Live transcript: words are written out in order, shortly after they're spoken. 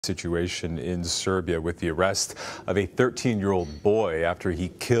Situation in Serbia with the arrest of a 13-year-old boy after he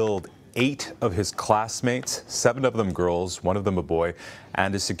killed 8 of his classmates, 7 of them girls, 1 of them a boy,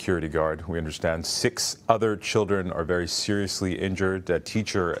 and a security guard. We understand 6 other children are very seriously injured, a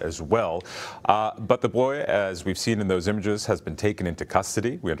teacher as well. But the boy, as we've seen in those images, has been taken into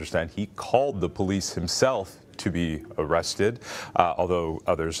custody. We understand he called the police himself to be arrested, although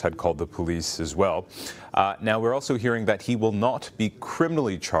others had called the police as well. Now, we're also hearing that he will not be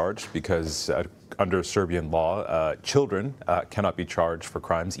criminally charged because under Serbian law, children cannot be charged for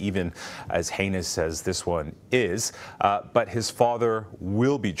crimes, even as heinous as this one is. But his father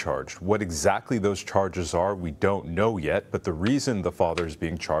will be charged. What exactly those charges are, we don't know yet. But the reason the father is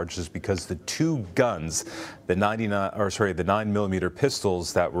being charged is because the 2 guns, the 9mm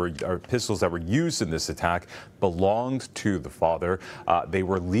pistols that were used in this attack, belonged to the father. They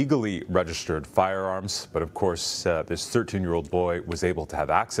were legally registered firearms, but of course, this 13-year-old boy was able to have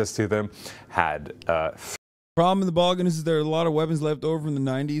access to them. Problem in the ballgame is there are a lot of weapons left over from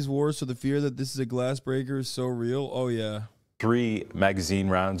the 90s war, so the fear that this is a glass breaker is so real. Oh, yeah. 3 magazine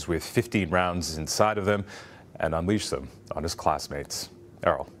rounds with 15 rounds inside of them and unleashed them on his classmates.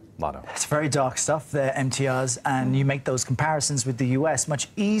 Errol, Lano. It's very dark stuff there, MTRs, and you make those comparisons with the US. Much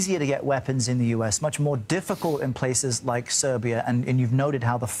easier to get weapons in the US, much more difficult in places like Serbia, and you've noted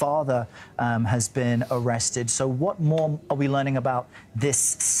how the father has been arrested. So what more are we learning about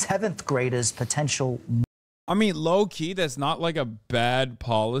this 7th grader's potential? I mean, low-key, that's not like a bad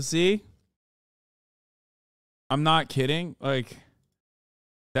policy. I'm not kidding. Like,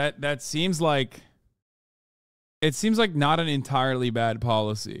 that seems like... It seems like not an entirely bad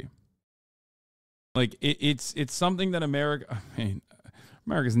policy. Like it's something that America's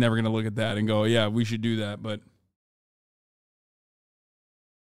never going to look at that and go, yeah, we should do that. But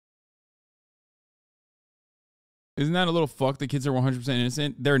isn't that a little fucked? The kids are 100%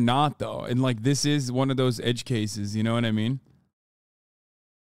 innocent. They're not, though. And like, this is one of those edge cases. You know what I mean?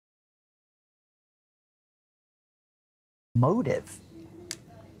 Motive.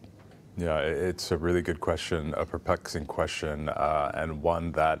 Yeah, it's a really good question, a perplexing question, and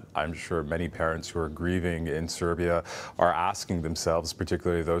one that I'm sure many parents who are grieving in Serbia are asking themselves,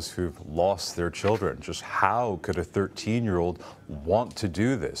 particularly those who've lost their children. Just how could a 13-year-old want to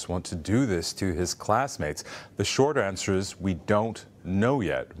do this to his classmates? The short answer is we don't know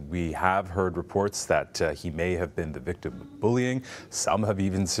yet. We have heard reports that he may have been the victim of bullying. Some have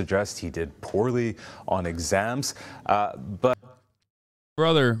even suggested he did poorly on exams, but...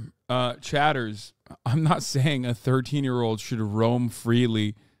 Brother, chatters, I'm not saying a 13-year-old should roam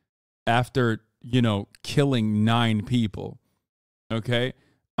freely after, you know, killing 9 people. Okay?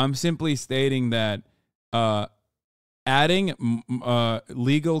 I'm simply stating that adding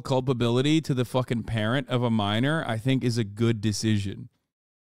legal culpability to the fucking parent of a minor, I think, is a good decision.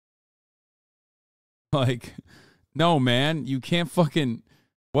 Like, no, man, you can't fucking...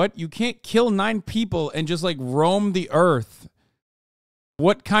 What? You can't kill 9 people and just, like, roam the earth.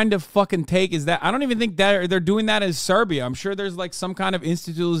 What kind of fucking take is that? I don't even think that they're doing that as Serbia. I'm sure there's like some kind of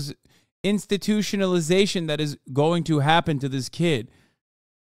institutionalization that is going to happen to this kid.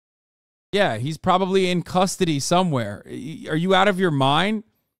 Yeah, he's probably in custody somewhere. Are you out of your mind?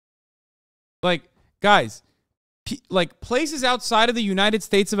 Like, guys, like places outside of the United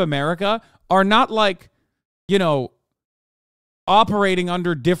States of America are not like, you know, operating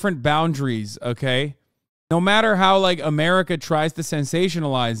under different boundaries, okay? No matter how, like, America tries to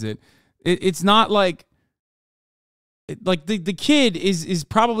sensationalize it, it's not like... the kid is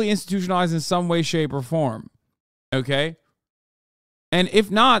probably institutionalized in some way, shape, or form. Okay? And if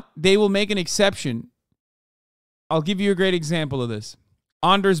not, they will make an exception. I'll give you a great example of this.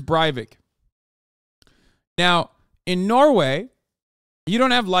 Anders Breivik. Now, in Norway, you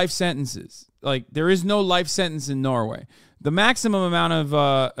don't have life sentences. Like, there is no life sentence in Norway. The maximum amount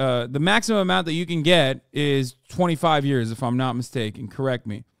that you can get is 25 years, if I'm not mistaken. Correct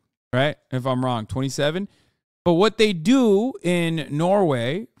me, right? If I'm wrong, 27. But what they do in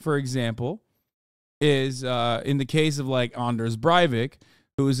Norway, for example, is in the case of like Anders Breivik,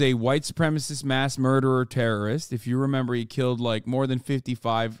 who is a white supremacist mass murderer terrorist. If you remember, he killed like more than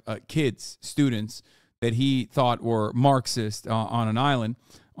 55 students that he thought were Marxist on an island,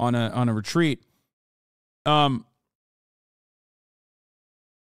 on a retreat.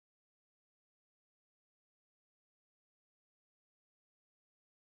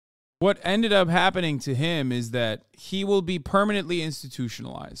 What ended up happening to him is that he will be permanently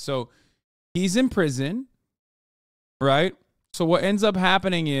institutionalized. So he's in prison, right? So what ends up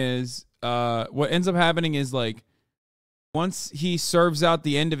happening is like once he serves out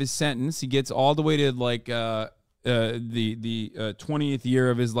the end of his sentence, he gets all the way to like the 20th year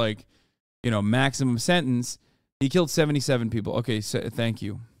of his like, maximum sentence, he killed 77 people. Okay, so thank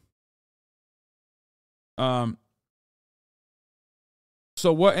you. So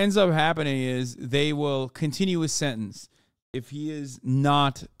what ends up happening is they will continue his sentence if he is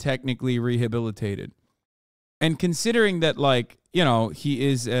not technically rehabilitated. And considering that, like,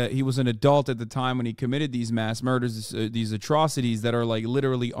 he was an adult at the time when he committed these mass murders, these atrocities that are like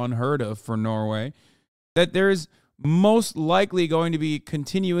literally unheard of for Norway, that there's most likely going to be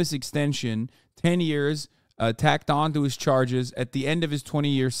continuous extension, 10 years tacked on to his charges at the end of his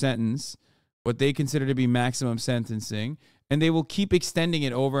 20-year sentence, what they consider to be maximum sentencing, and they will keep extending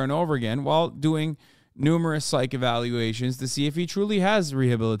it over and over again while doing numerous psych evaluations to see if he truly has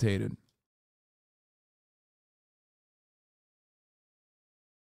rehabilitated.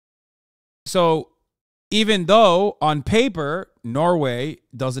 So even though on paper Norway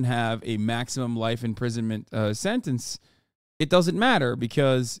doesn't have a maximum life imprisonment sentence, it doesn't matter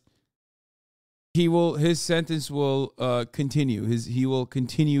because his sentence will continue. He will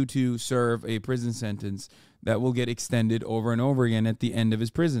continue to serve a prison sentence that will get extended over and over again at the end of his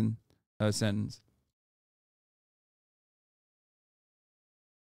prison sentence.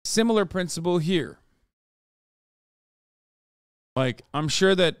 Similar principle here. Like, I'm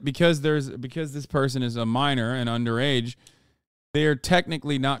sure that because this person is a minor and underage, they are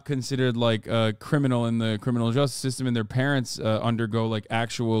technically not considered like a criminal in the criminal justice system, and their parents undergo like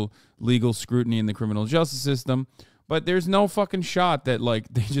actual legal scrutiny in the criminal justice system. But there's no fucking shot that like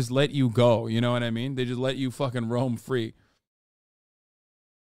they just let you go. You know what I mean? They just let you fucking roam free.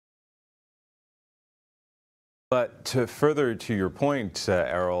 But to further to your point,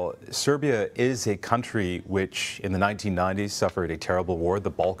 Errol, Serbia is a country which in the 1990s suffered a terrible war, the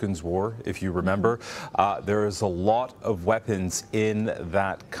Balkans War, if you remember. There is a lot of weapons in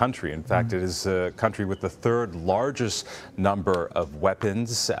that country. In fact, it is a country with the third largest number of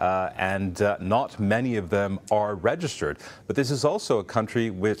weapons, and not many of them are registered. But this is also a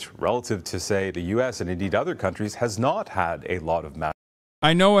country which, relative to, say, the U.S. and indeed other countries, has not had a lot of mass.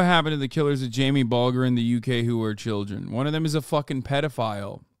 I know what happened to the killers of Jamie Bulger in the UK who were children. One of them is a fucking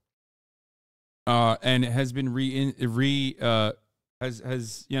pedophile, and has been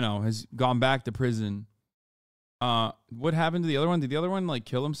has gone back to prison. What happened to the other one? Did the other one like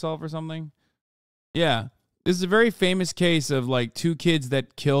kill himself or something? Yeah, this is a very famous case of like two kids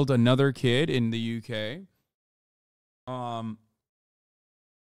that killed another kid in the UK.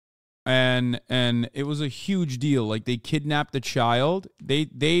 And it was a huge deal. Like, they kidnapped the child.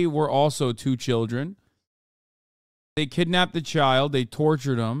 They were also two children. They kidnapped the child. They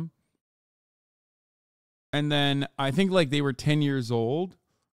tortured him. And then I think like they were 10 years old.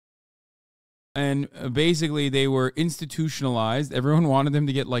 And basically they were institutionalized. Everyone wanted them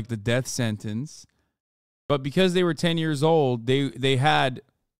to get like the death sentence. But because they were 10 years old, they had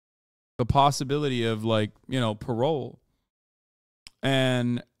the possibility of like, parole.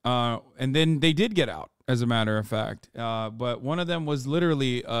 And then they did get out, as a matter of fact. But one of them was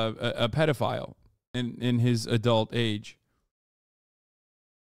literally a pedophile in his adult age.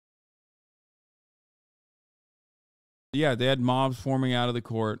 Yeah, they had mobs forming out of the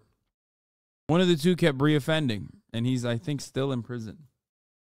court. One of the two kept reoffending, and he's, I think, still in prison.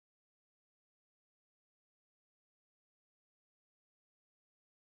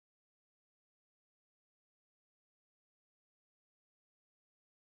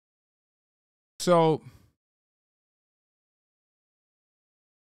 So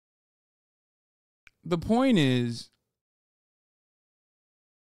the point is,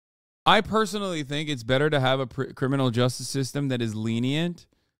 I personally think it's better to have a criminal justice system that is lenient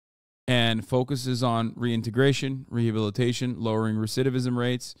and focuses on reintegration, rehabilitation, lowering recidivism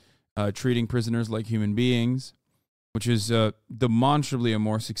rates, treating prisoners like human beings, which is demonstrably a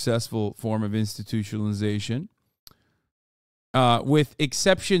more successful form of institutionalization, with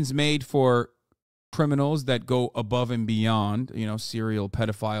exceptions made for criminals that go above and beyond, serial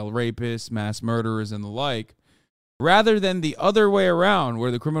pedophile rapists, mass murderers, and the like, rather than the other way around, where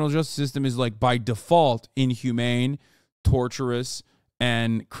the criminal justice system is like by default inhumane, torturous,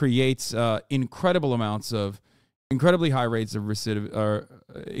 and creates incredibly high rates of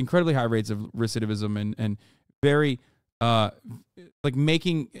recidivism and very like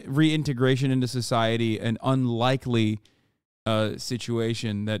making reintegration into society an unlikely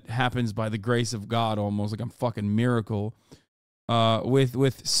situation that happens by the grace of God, almost like a fucking miracle,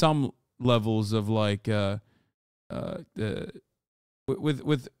 with some levels of like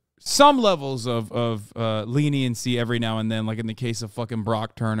with some levels of leniency every now and then, like in the case of fucking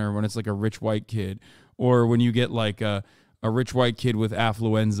Brock Turner, when it's like a rich white kid, or when you get like a rich white kid with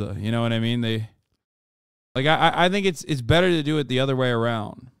affluenza. You know what I mean? Like, I think it's better to do it the other way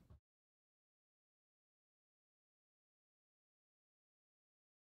around.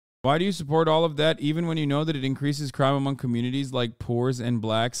 Why do you support all of that, even when you know that it increases crime among communities like poors and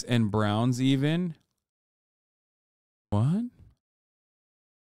blacks and browns even? What?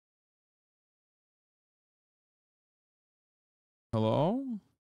 Hello?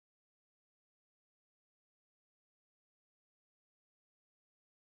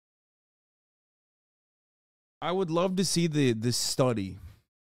 I would love to see this study.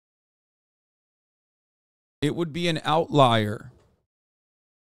 It would be an outlier.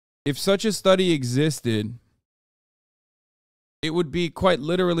 If such a study existed, it would be quite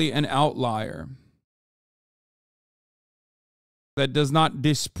literally an outlier that does not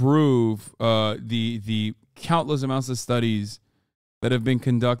disprove the countless amounts of studies that have been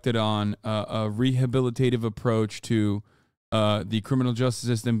conducted on a rehabilitative approach to the criminal justice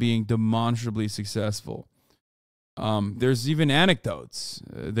system being demonstrably successful. There's even anecdotes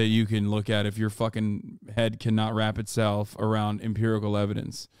that you can look at if your fucking head cannot wrap itself around empirical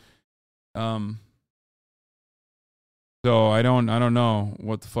evidence. So I don't know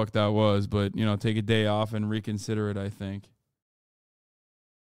what the fuck that was, but, you know, take a day off and reconsider it, I think.